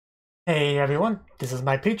Hey everyone, this is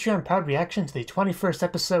my Patreon proud reaction to the 21st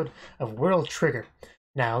episode of World Trigger.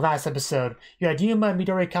 Now, last episode, you had Yuma and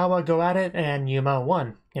Midorikawa go at it, and Yuma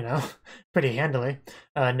won, pretty handily.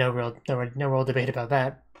 No real debate about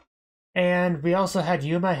that. And we also had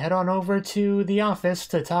Yuma head on over to the office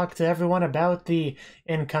to talk to everyone about the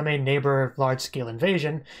incoming neighbor large-scale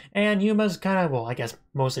invasion, and Yuma's kind of, well, I guess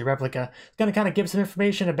mostly Replica, gonna kind of give some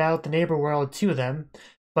information about the neighbor world to them,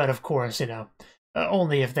 but of course,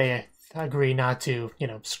 only if they agree not to,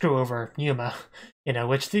 screw over Yuma,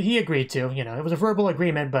 which he agreed to. It was a verbal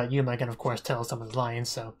agreement, but Yuma can, of course, tell someone's lying,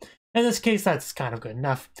 so in this case, that's kind of good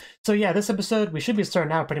enough. So yeah, this episode, we should be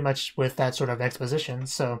starting out pretty much with that sort of exposition.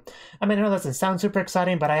 So, I mean, I know that doesn't sound super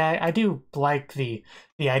exciting, but I do like the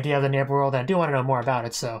idea of the neighbor world, and I do want to know more about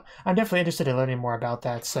it, so I'm definitely interested in learning more about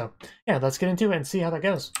that. So yeah, let's get into it and see how that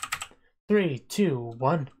goes. 3, 2,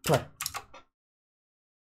 1, play.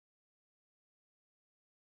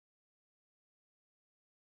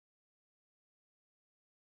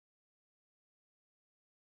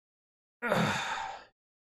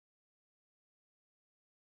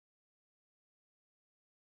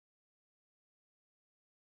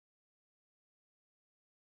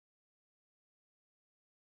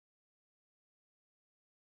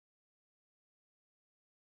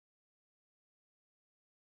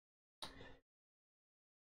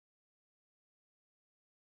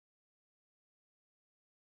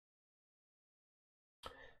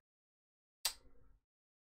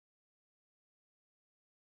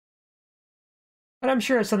 But I'm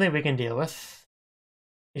sure it's something we can deal with.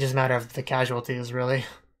 It's just a matter of the casualties, really.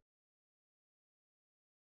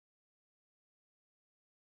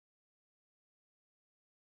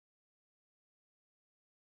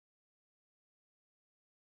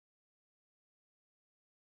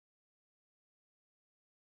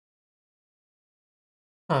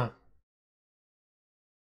 Huh.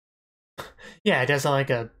 Yeah, it does sound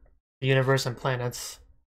like a universe and planets.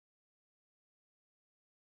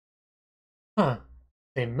 Huh.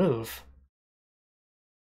 They move.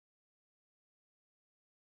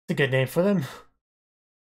 It's a good name for them.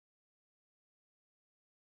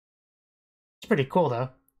 It's pretty cool, though.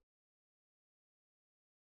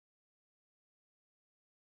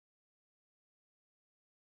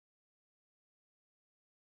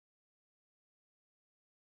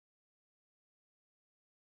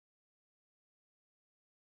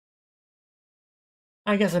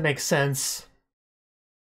 I guess it makes sense.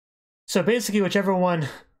 So basically, whichever one's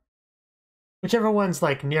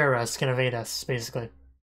like near us can evade us, basically.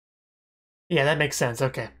 Yeah, that makes sense.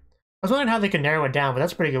 Okay. I was wondering how they could narrow it down, but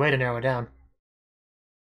that's a pretty good way to narrow it down.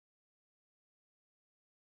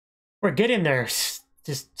 We're getting there.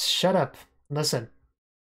 Just shut up. Listen.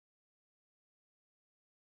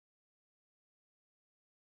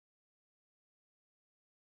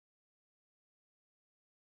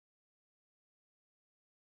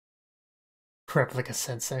 Replica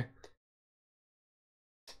Sensei.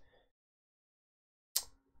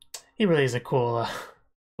 He really is a cool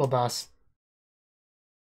boss.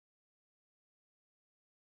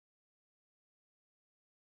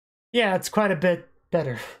 Yeah, it's quite a bit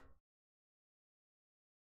better.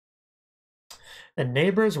 The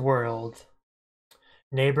neighbor's world.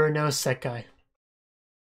 Neighbor no Sekai.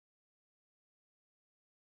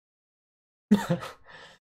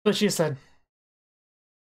 What she said.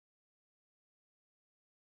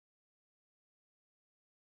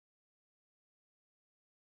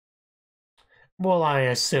 Well, I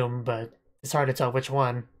assume, but it's hard to tell which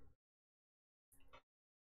one.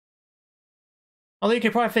 Although you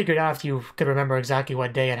could probably figure it out if you could remember exactly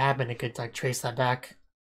what day it happened, it could like trace that back.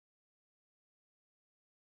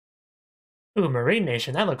 Ooh, Marine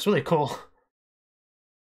Nation, that looks really cool.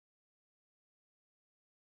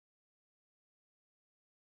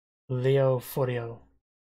 Leo Forio.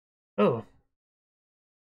 Oh.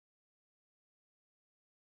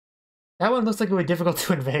 That one looks like it would be difficult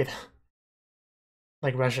to invade.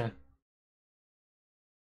 Like Russia.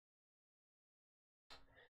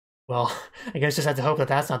 Well, I guess just have to hope that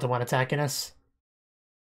that's not the one attacking us.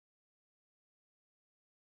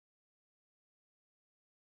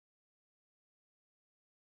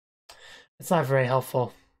 It's not very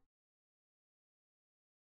helpful.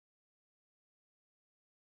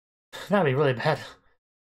 That'd be really bad.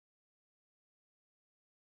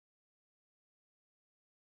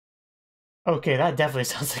 Okay, that definitely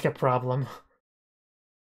sounds like a problem.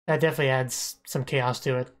 That definitely adds some chaos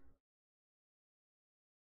to it.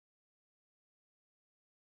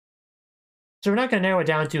 So we're not going to narrow it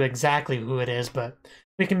down to exactly who it is, but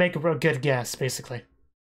we can make a real good guess, basically.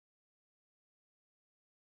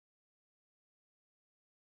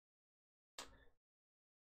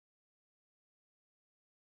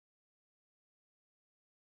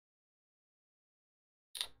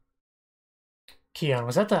 Peon,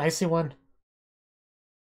 was that the icy one?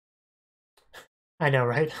 I know,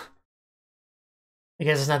 right? I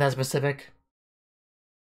guess it's not that specific.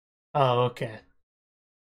 Oh, okay.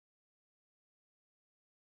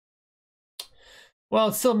 Well,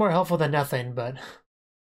 it's still more helpful than nothing, but...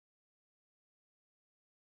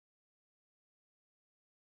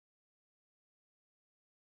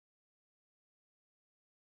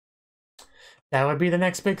 that would be the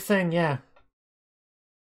next big thing, yeah.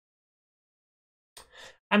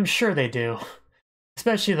 I'm sure they do.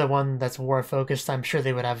 Especially the one that's war-focused, I'm sure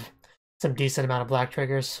they would have some decent amount of black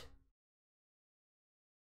triggers.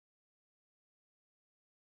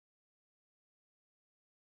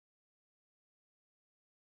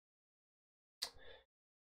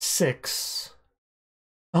 Six.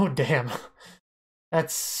 Oh, damn.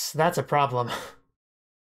 That's a problem.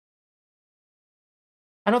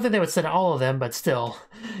 I don't think they would send all of them, but still.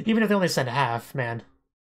 Even if they only send half, man.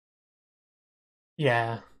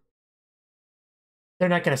 Yeah. They're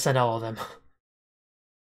not gonna send all of them.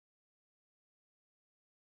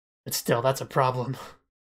 But still, that's a problem.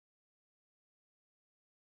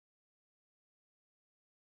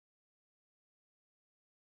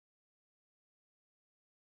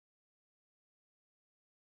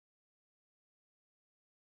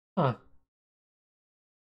 Huh.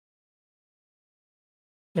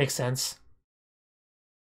 Makes sense.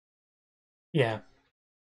 Yeah.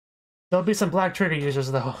 There'll be some black trigger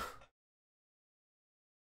users, though.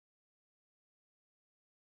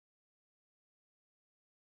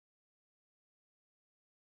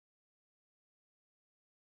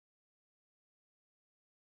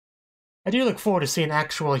 I do look forward to seeing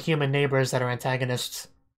actual human neighbors that are antagonists.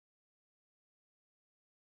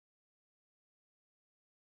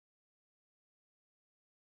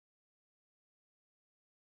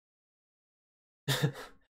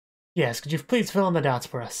 Yes, could you please fill in the dots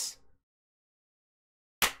for us?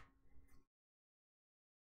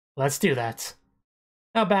 Let's do that.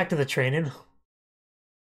 Now back to the training.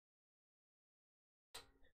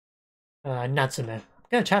 Natsume. I'm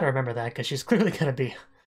gonna try to remember that, because she's clearly gonna be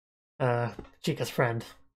Chika's friend.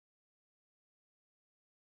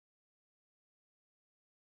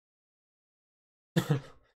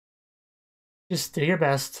 Just do your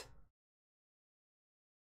best.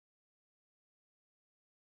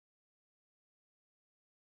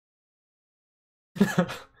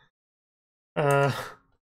 uh,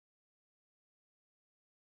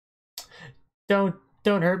 don't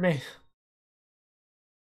hurt me.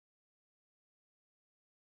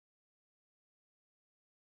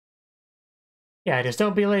 Yeah, just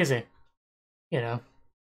don't be lazy. You know.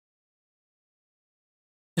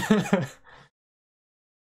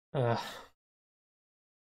 uh,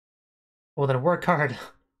 well then work hard.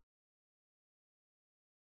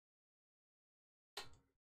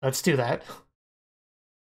 Let's do that.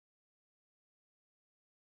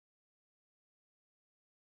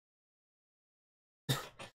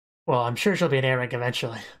 Well, I'm sure she'll be an A rank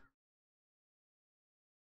eventually.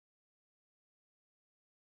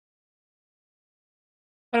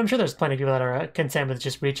 But I'm sure there's plenty of people that are content with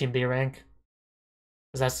just reaching B rank.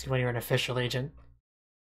 Because that's when you're an official agent.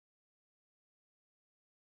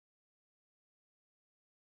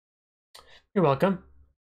 You're welcome.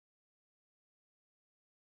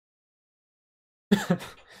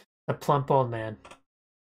 The plump old man.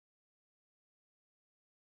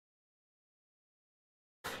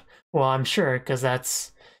 Well, I'm sure, because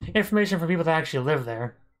that's information for people that actually live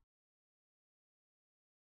there.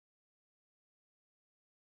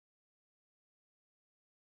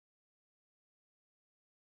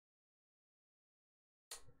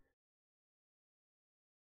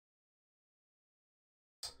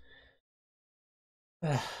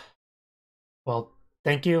 Well,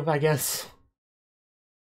 thank you, I guess.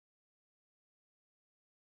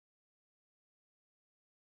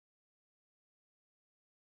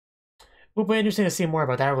 It would be interesting to see more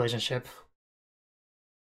about that relationship.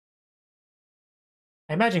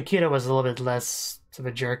 I imagine Kido was a little bit less of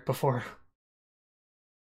a jerk before.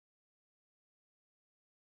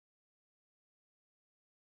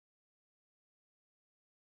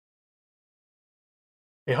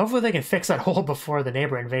 Yeah, hopefully they can fix that hole before the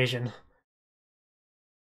neighbor invasion.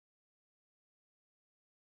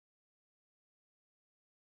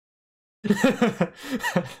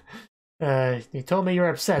 You told me you were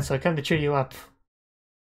upset, so I come to cheer you up.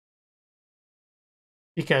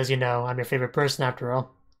 Because, you know, I'm your favorite person after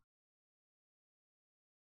all.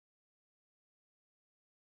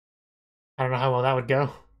 I don't know how well that would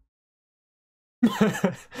go.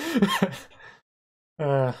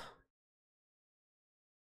 uh,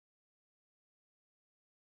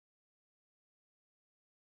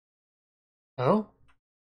 Oh?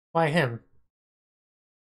 Why him?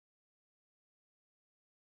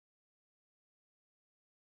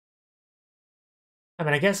 I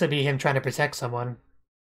mean, I guess it'd be him trying to protect someone.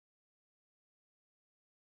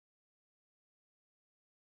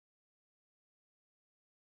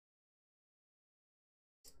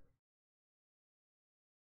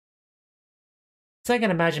 So I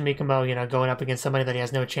can imagine Mikumo, you know, going up against somebody that he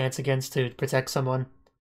has no chance against to protect someone.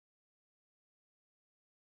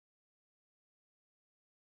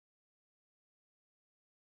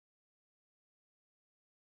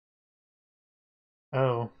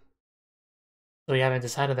 Oh. So we haven't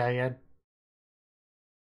decided that yet.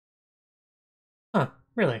 Huh,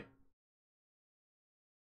 really?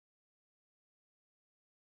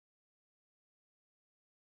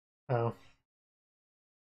 Oh.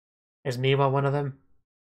 Is Miwa one of them?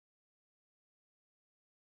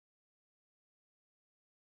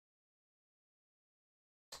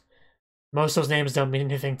 Most of those names don't mean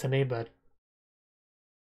anything to me, but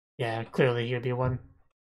yeah, clearly he would be one.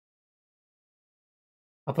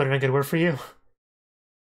 I'll put in a good word for you.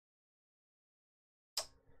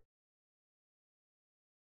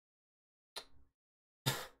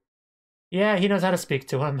 Yeah, he knows how to speak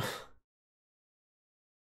to him.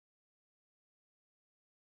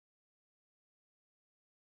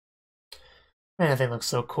 Man, that thing looks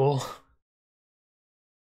so cool.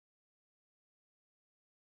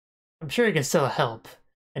 I'm sure he can still help.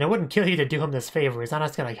 And it wouldn't kill you to do him this favor. He's not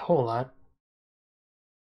asking like a whole lot.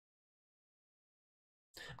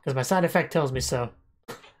 Because my side effect tells me so.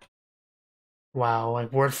 Wow,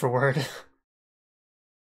 like word for word. Of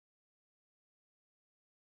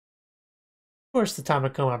course, the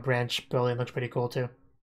Tamakoma branch building looks pretty cool too.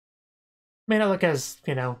 May not look as,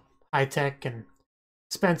 you know, high-tech and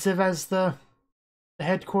expensive as the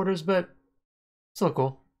headquarters, but still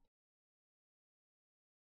cool.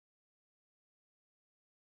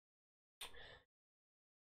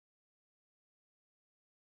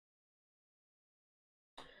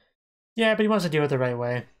 Yeah, but he wants to do it the right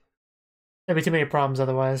way. There'd be too many problems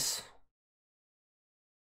otherwise.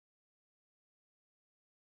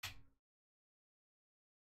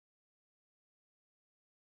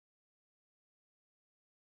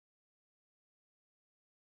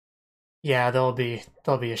 Yeah, there'll be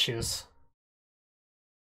issues.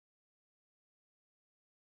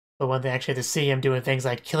 But when they actually have to see him doing things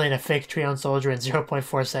like killing a fake Treon soldier in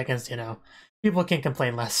 0.4 seconds, you know, people can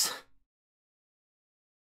complain less.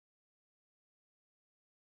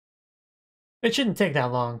 It shouldn't take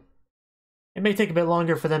that long. It may take a bit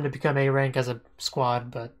longer for them to become A rank as a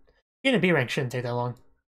squad, but getting a B rank shouldn't take that long.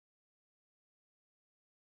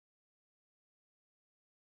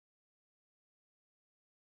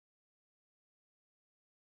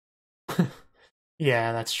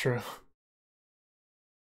 Yeah, that's true.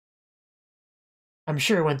 I'm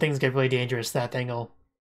sure when things get really dangerous, that thing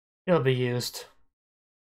it'll be used.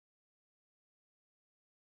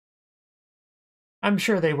 I'm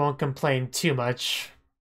sure they won't complain too much,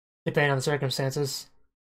 depending on the circumstances.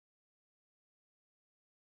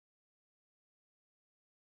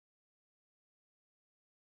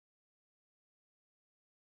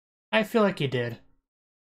 I feel like you did.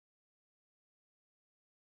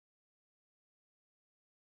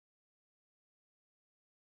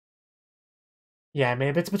 Yeah,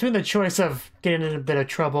 maybe it's between the choice of getting in a bit of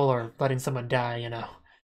trouble or letting someone die, you know,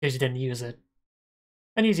 because you didn't use it.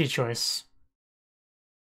 An easy choice.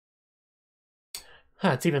 Huh,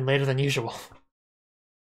 it's even later than usual.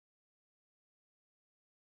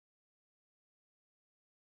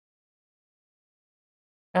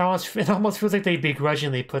 It almost feels like they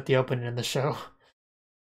begrudgingly put the opening in the show.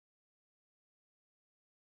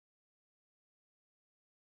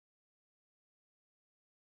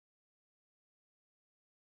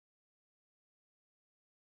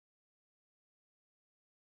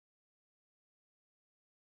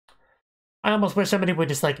 I almost wish somebody would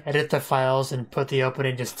just like edit the files and put the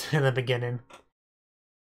opening just in the beginning.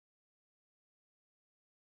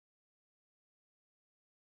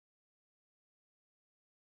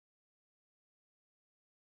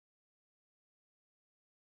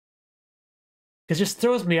 It just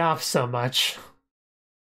throws me off so much.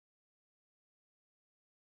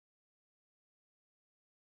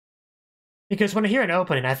 Because when I hear an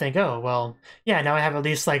opening, I think, oh, well, yeah, now I have at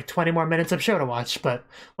least like 20 more minutes of show to watch. But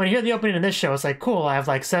when I hear the opening in this show, it's like, cool, I have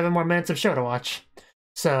like 7 more minutes of show to watch.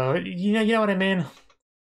 So, you know what I mean?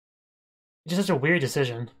 It's just such a weird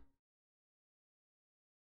decision.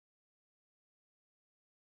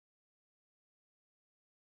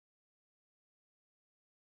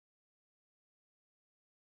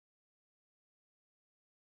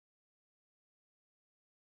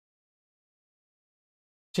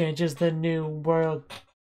 Changes the new world.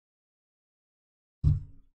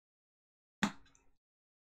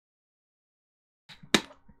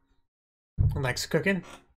 Likes cooking.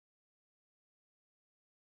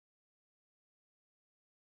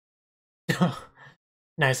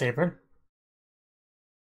 Nice apron.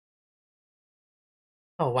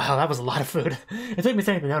 Oh wow, that was a lot of food. It took me a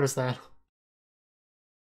second to notice that.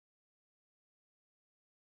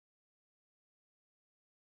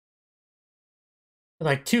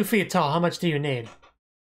 Like 2 feet tall, how much do you need?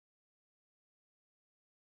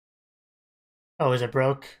 Oh, is it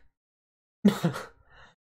broke?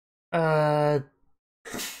 uh...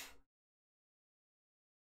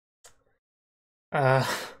 Uh...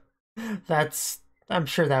 That's... I'm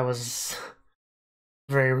sure that was...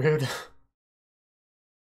 very rude.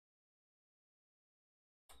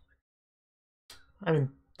 I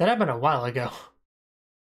mean, that happened a while ago.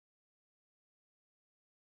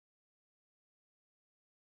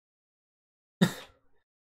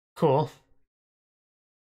 Cool.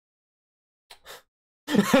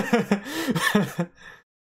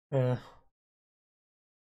 Yeah.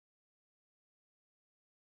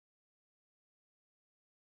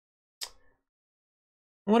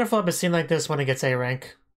 I wonder if I'll have a scene like this when it gets A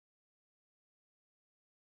rank.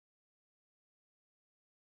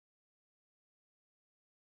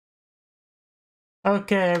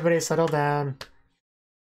 Okay, everybody settle down.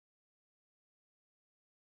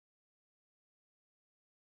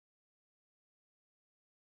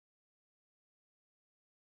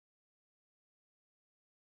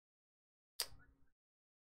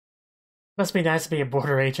 Must be nice to be a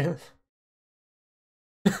border agent.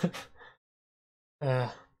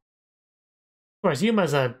 Of course,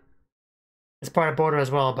 Yuma's is part of border as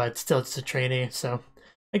well, but still just a trainee, so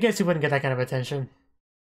I guess he wouldn't get that kind of attention.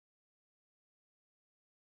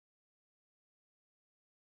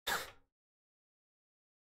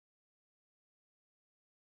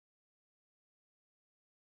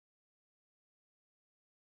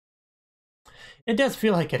 It does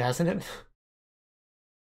feel like it, hasn't it?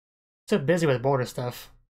 So busy with border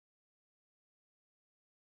stuff.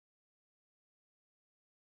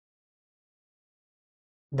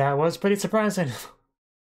 That was pretty surprising.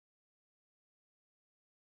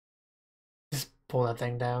 Just pull that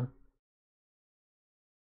thing down.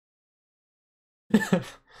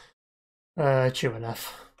 True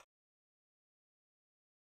enough.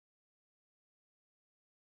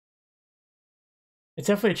 It's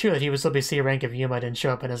definitely true that he would still be C rank if Yuma didn't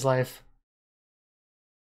show up in his life.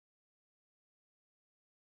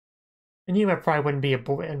 And Yuma probably wouldn't be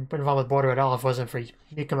involved with border at all if it wasn't for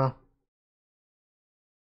Mikumo.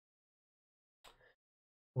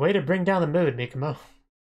 Way to bring down the mood, Mikumo.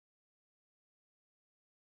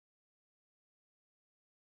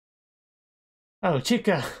 Oh,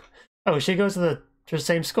 Chica. Oh, she goes to the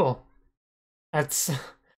same school. That's...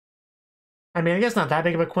 I mean, I guess not that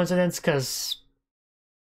big of a coincidence, because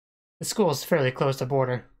the school is fairly close to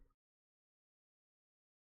border.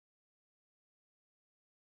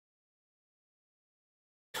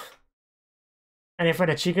 Any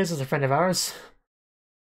friend of Chica's is a friend of ours.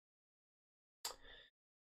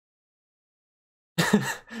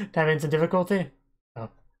 Having some difficulty? Oh.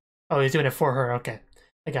 Oh, he's doing it for her. Okay.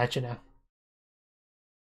 I got you now.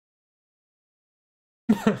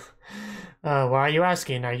 Why are you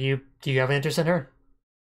asking? Do you have an interest in her?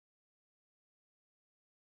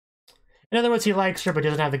 In other words, he likes her but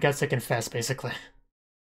doesn't have the guts to confess, basically.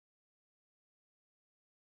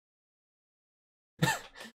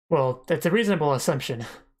 Well, that's a reasonable assumption.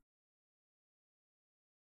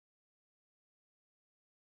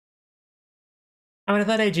 I mean, at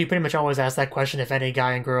that age, you pretty much always ask that question if any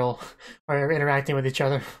guy and girl are interacting with each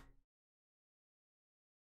other.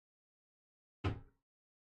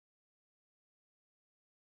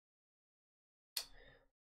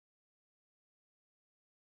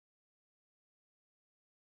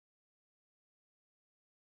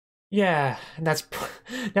 Yeah, and that's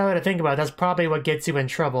now that I think about it, that's probably what gets you in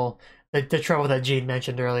trouble. The trouble that Gene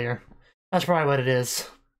mentioned earlier. That's probably what it is.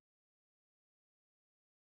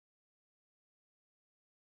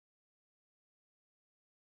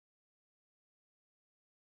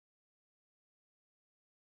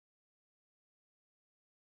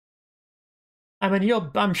 I mean,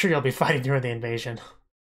 I'm sure you'll be fighting during the invasion.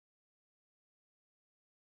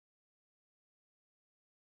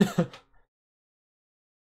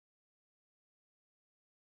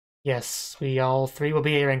 Yes, we all three will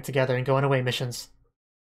be A-rank together and go on away missions.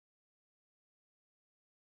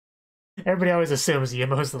 Everybody always assumes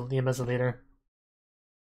Yuma's the leader.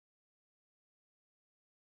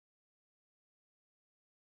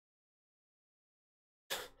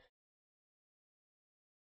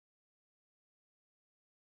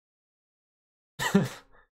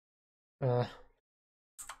 uh.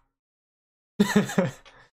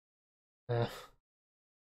 uh.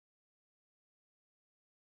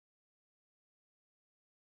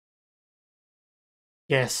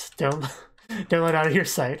 Yes, don't let out of your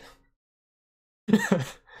sight.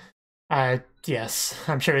 Yes,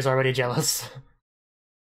 I'm sure he's already jealous.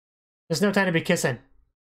 There's no time to be kissing.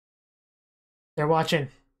 They're watching.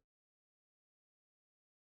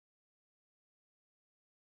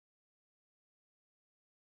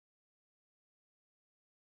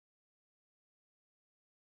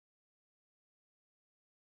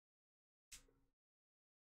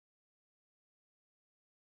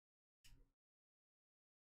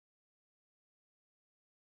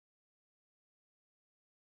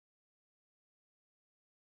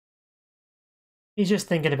 He's just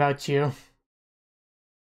thinking about you.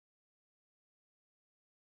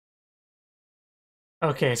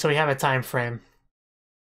 Okay, so we have a time frame.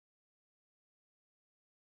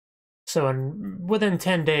 So within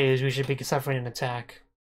 10 days, we should be suffering an attack.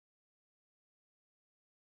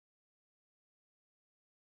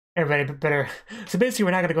 Everybody better... So basically,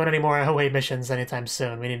 we're not going to go on any more away missions anytime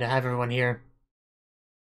soon. We need to have everyone here.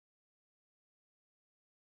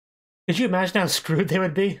 Could you imagine how screwed they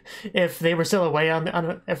would be if they were still away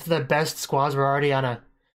if the best squads were already on a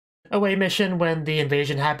away mission when the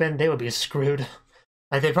invasion happened? They would be screwed.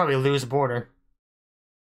 Like, they'd probably lose border.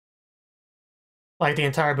 Like, the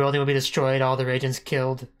entire building would be destroyed, all the agents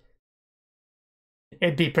killed.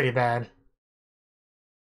 It'd be pretty bad.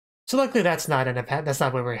 So luckily that's not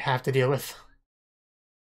what we have to deal with.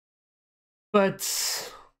 But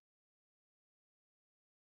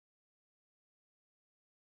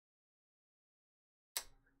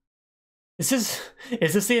is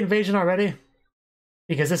this the invasion already?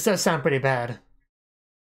 Because this does sound pretty bad.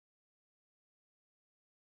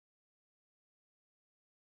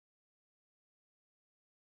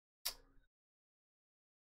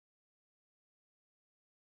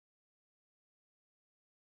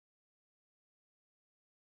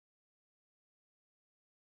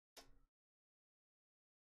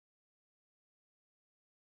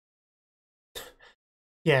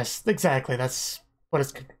 Yes, exactly. That's what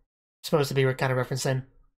it's supposed to be. We're kind of referencing.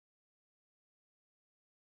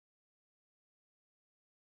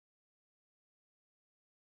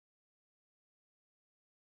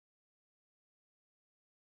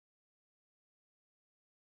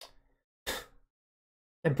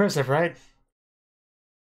 Impressive, right?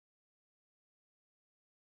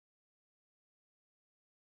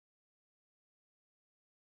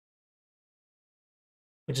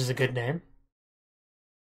 Which is a good name.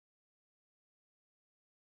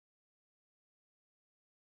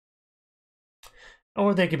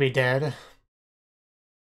 Or they could be dead.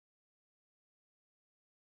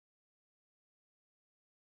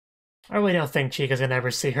 I really don't think Chica's gonna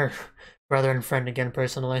ever see her brother and friend again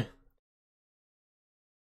personally.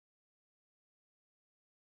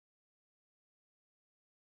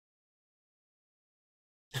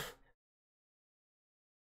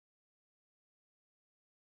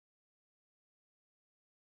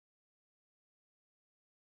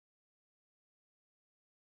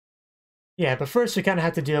 Yeah, but first we kind of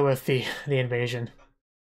have to deal with the invasion.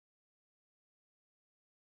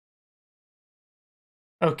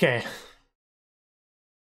 Okay.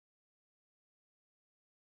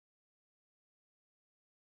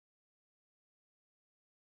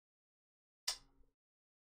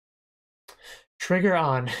 Trigger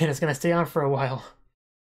on, and it's gonna stay on for a while.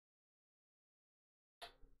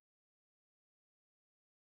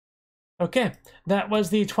 Okay, that was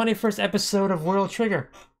the 21st episode of World Trigger.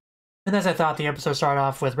 And as I thought, the episode started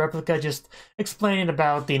off with Replica just explaining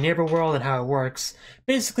about the neighbor world and how it works.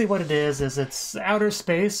 Basically what it is it's outer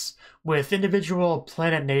space with individual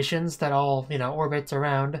planet nations that all, orbit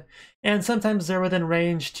around. And sometimes they're within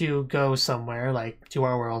range to go somewhere, like to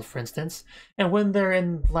our world, for instance. And when they're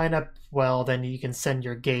in lineup, well, then you can send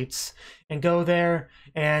your gates and go there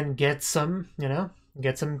and get some,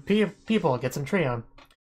 get some people, get some trio.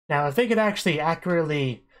 Now, if they could actually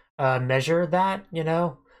accurately measure that,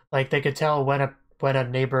 like they could tell when a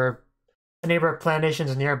neighbor planet nation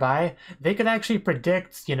is nearby, they could actually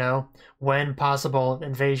predict, when possible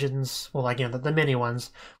invasions, well, like, the mini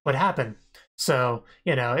ones would happen. So,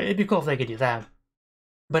 it'd be cool if they could do that.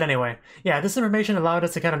 But anyway, yeah, this information allowed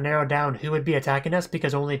us to kind of narrow down who would be attacking us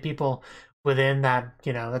because only people within that,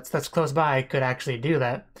 that's close by could actually do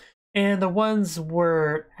that. And the ones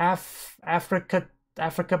were Africa,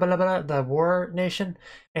 blah, blah, blah, the war nation,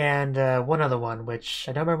 and one other one, which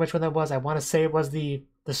I don't remember which one that was. I want to say it was the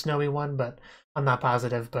snowy one, but I'm not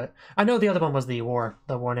positive. But I know the other one was the war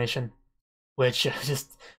nation, which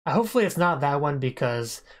just hopefully it's not that one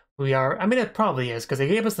because we are. I mean, it probably is because they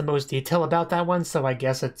gave us the most detail about that one, so I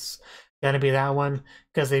guess it's gonna be that one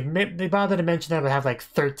because they bothered to mention that it would have like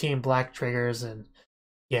 13 black triggers, and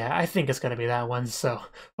yeah, I think it's gonna be that one. So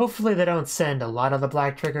hopefully they don't send a lot of the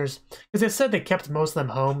black triggers because they said they kept most of them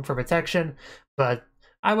home for protection, but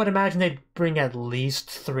I would imagine they'd bring at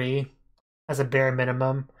least 3 as a bare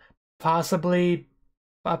minimum, possibly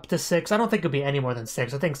up to 6. I don't think it would be any more than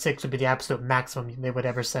 6. I think 6 would be the absolute maximum they would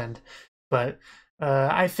ever send, but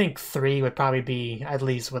I think 3 would probably be at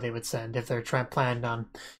least what they would send if they're planned on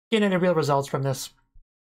getting any real results from this.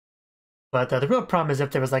 But the real problem is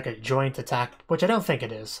if there was like a joint attack, which I don't think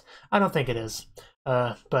it is. I don't think it is.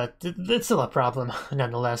 But it's still a problem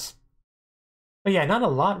nonetheless. But yeah, not a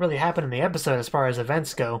lot really happened in the episode as far as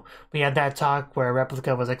events go. We had that talk where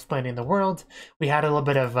Replica was explaining the world. We had a little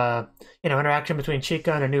bit of, interaction between Chika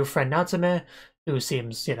and her new friend Natsume, who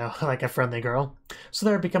seems, like a friendly girl. So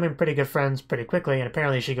they're becoming pretty good friends pretty quickly, and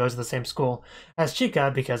apparently she goes to the same school as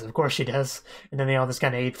Chika, because of course she does. And then they all just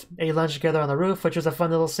kind of ate lunch together on the roof, which was a fun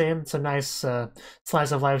little scene. Some nice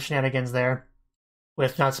slice of life shenanigans there.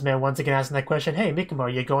 With Natsume once again asking that question, hey, Mikumo, are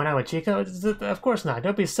you going out with Chika? Of course not.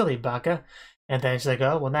 Don't be silly, Baka. And then she's like,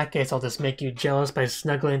 oh, well, in that case, I'll just make you jealous by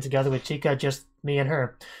snuggling together with Chika, just me and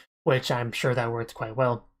her. Which I'm sure that worked quite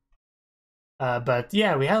well. But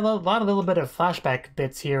yeah, we had a little bit of flashback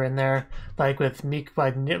bits here and there, like with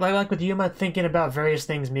like with Yuma thinking about various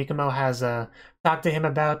things Mikumo has talked to him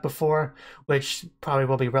about before, which probably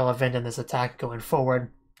will be relevant in this attack going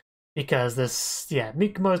forward. Because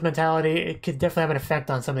Mikumo's mentality, it could definitely have an effect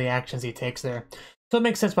on some of the actions he takes there. So it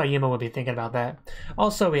makes sense why Yuma would be thinking about that.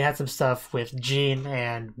 Also, we had some stuff with Jean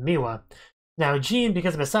and Miwa. Now, Jean,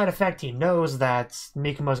 because of a side effect, he knows that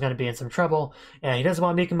Mikumo's going to be in some trouble, and he doesn't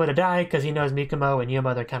want Mikumo to die because he knows Mikumo and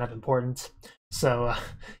Yuma, they're kind of important. So,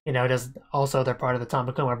 they're part of the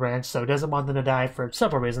Tomakoma branch, so he doesn't want them to die for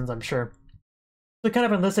several reasons, I'm sure. So kind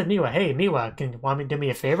of enlisted Miwa. Hey, Miwa, can you want me to do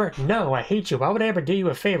me a favor? No, I hate you. Why would I ever do you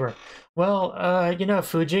a favor? Well,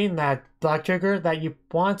 Fujin, that black trigger that you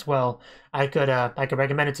want, well, I could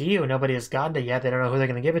recommend it to you. Nobody has gotten it yet. They don't know who they're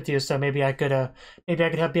gonna give it to, so maybe I could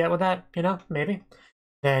help you out with that, maybe.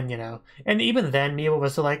 Then, and even then Miwa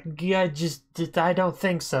was still like, yeah, just I don't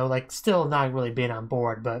think so, like still not really being on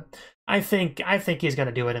board, but I think he's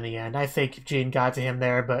gonna do it in the end. I think Jean got to him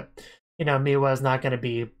there, but Miwa's not going to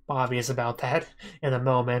be obvious about that in the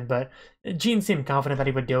moment, but Jean seemed confident that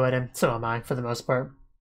he would do it, and so am I, for the most part.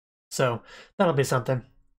 So, that'll be something.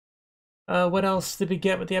 What else did we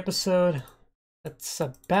get with the episode? That's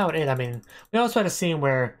about it. I mean, we also had a scene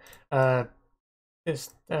where, Reno,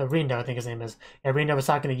 I think his name is, and Reno was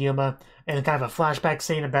talking to Yuma, and kind of a flashback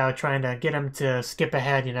scene about trying to get him to skip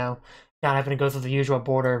ahead, not having to go through the usual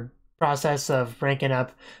border process of ranking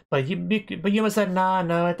up, but Yuma said, no,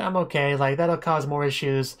 I'm okay. Like that'll cause more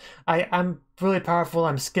issues. I'm really powerful.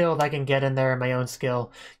 I'm skilled. I can get in there in my own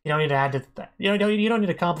skill. You don't need to add to. You don't need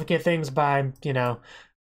to complicate things by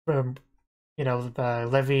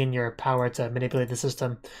levying your power to manipulate the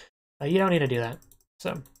system. You don't need to do that.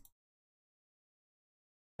 So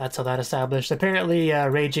that's how that established. Apparently,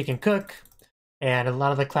 Reiji can cook. And a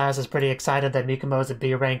lot of the class is pretty excited that Mikumo is a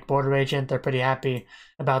B-rank border agent. They're pretty happy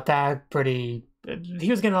about that. He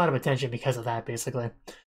was getting a lot of attention because of that, basically.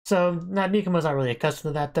 So, Mikumo's not really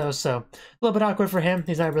accustomed to that, though, so a little bit awkward for him.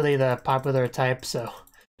 He's not really the popular type, so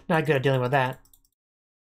not good at dealing with that.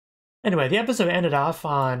 Anyway, the episode ended off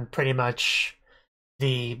on pretty much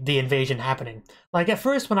the invasion happening. Like, at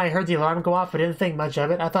first, when I heard the alarm go off, I didn't think much of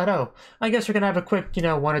it. I thought, oh, I guess we're gonna have a quick, 1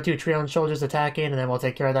 or 2 Trion soldiers attacking, and then we'll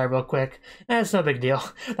take care of that real quick. And it's no big deal.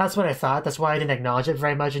 That's what I thought. That's why I didn't acknowledge it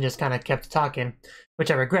very much and just kind of kept talking, which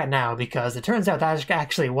I regret now, because it turns out that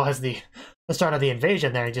actually was the start of the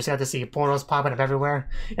invasion there. You just got to see portals popping up everywhere,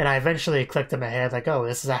 and I eventually clicked in my head, like, oh,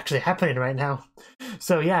 this is actually happening right now.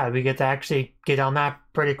 So yeah, we get to actually get on that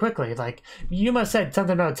pretty quickly. Like, Yuma said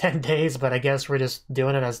something about 10 days, but I guess we're just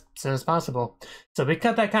doing it as soon as possible. So we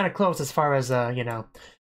cut that kind of close as far as,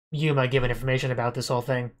 Yuma giving information about this whole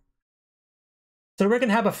thing. So we're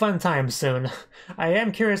gonna have a fun time soon. I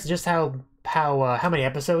am curious just how many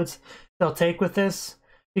episodes they'll take with this,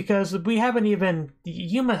 because we haven't even,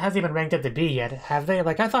 Yuma hasn't even ranked up to B yet, have they?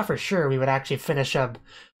 Like, I thought for sure we would actually finish up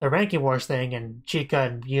the ranking wars thing, and Chika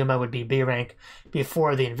and Yuma would be B rank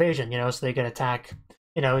before the invasion, so they could attack,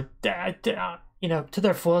 to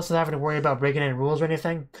their fullest without having to worry about breaking any rules or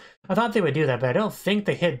anything. I thought they would do that, but I don't think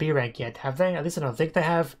they hit B rank yet, have they? At least I don't think they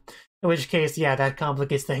have. In which case, yeah, that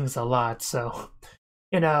complicates things a lot, so,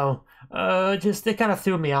 just, it kind of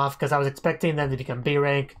threw me off, because I was expecting them to become B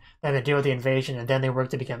rank, then they deal with the invasion, and then they work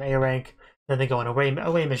to become A rank, then they go on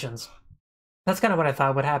away missions. That's kind of what I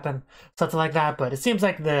thought would happen, something like that. But it seems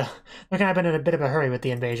like they're kind of in a bit of a hurry with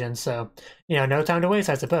the invasion, so no time to waste,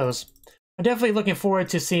 I suppose. I'm definitely looking forward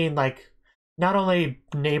to seeing like not only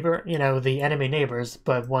the enemy neighbors,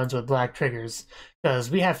 but ones with black triggers,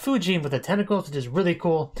 because we have Fujin with the tentacles, which is really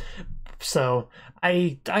cool. So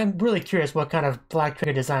I'm really curious what kind of black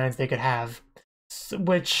trigger designs they could have.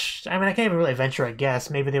 Which, I mean, I can't even really venture a guess.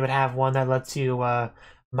 Maybe they would have one that lets you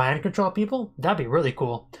mind control people. That'd be really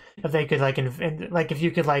cool if they could if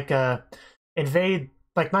you could invade,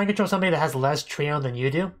 like mind control somebody that has less trio than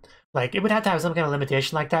you do. Like, it would have to have some kind of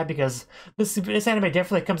limitation like that, because this anime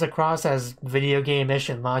definitely comes across as video game-ish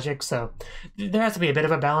in logic. So there has to be a bit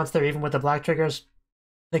of a balance there, even with the black triggers.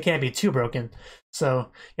 They can't be too broken.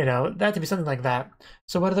 So, that had to be something like that.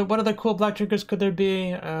 So what other cool black triggers could there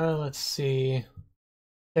be? Let's see.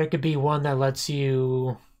 There could be one that lets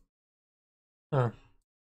you... I'm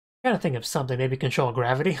trying to think of something. Maybe control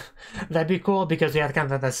gravity. That'd be cool, because we have kind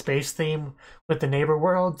of that space theme with the neighbor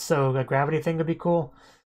world. So a gravity thing would be cool.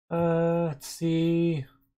 Let's see.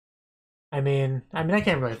 I mean, I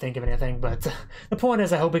can't really think of anything, but the point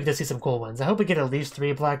is I hope we get to see some cool ones. I hope we get at least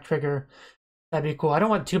 3 black trigger. That'd be cool. I don't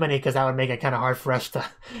want too many, because that would make it kind of hard for us to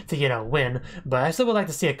win. But I still would like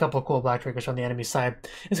to see a couple cool black triggers from the enemy side.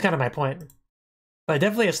 It's kind of my point. But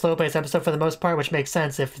definitely a slow-paced episode for the most part, which makes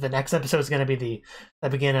sense if the next episode is going to be the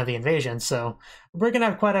beginning of the invasion. So we're going to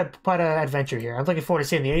have quite a adventure here. I'm looking forward to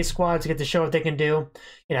seeing the A squads get to show what they can do,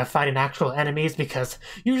 fighting actual enemies, because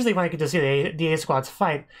usually when I get to see the A squads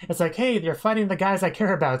fight, it's like, hey, they're fighting the guys I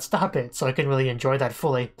care about, stop it. So I can really enjoy that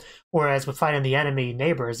fully. Whereas with fighting the enemy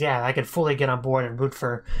neighbors, yeah, I could fully get on board and root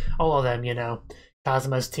for all of them,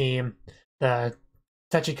 Kazuma's team, the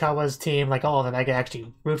Tachikawa's team, like all of them, I can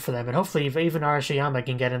actually root for them, and hopefully even Arashiyama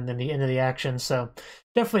can get into the action. So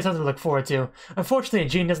definitely something to look forward to. Unfortunately,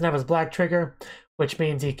 Gene doesn't have his black trigger, which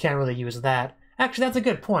means he can't really use that. Actually, that's a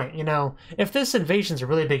good point. If this invasion's a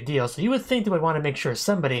really big deal, so you would think they would want to make sure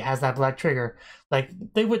somebody has that black trigger. Like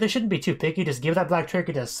they shouldn't be too picky. Just give that black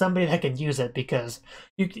trigger to somebody that can use it, because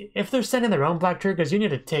if they're sending their own black triggers, you need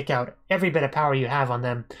to take out every bit of power you have on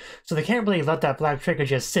them. So they can't really let that black trigger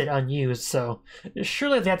just sit unused. So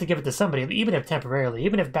surely they have to give it to somebody, even if temporarily,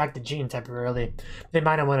 even if back to Gene temporarily. They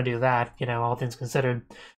might not want to do that, all things considered.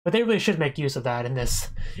 But they really should make use of that in this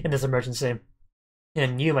emergency.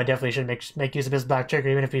 And Yuma definitely should make use of his black trigger,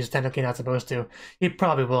 even if he's technically not supposed to. He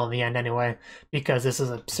probably will in the end anyway, because this is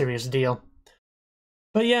a serious deal.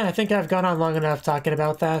 But yeah, I think I've gone on long enough talking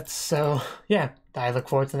about that, so yeah, I look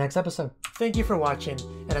forward to the next episode. Thank you for watching,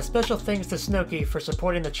 and a special thanks to Cnouki for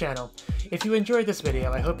supporting the channel. If you enjoyed this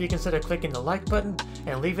video, I hope you consider clicking the like button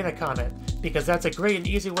and leaving a comment, because that's a great and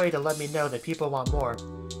easy way to let me know that people want more.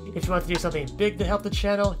 If you want to do something big to help the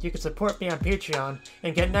channel, you can support me on Patreon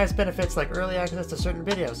and get nice benefits like early access to certain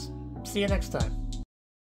videos. See you next time.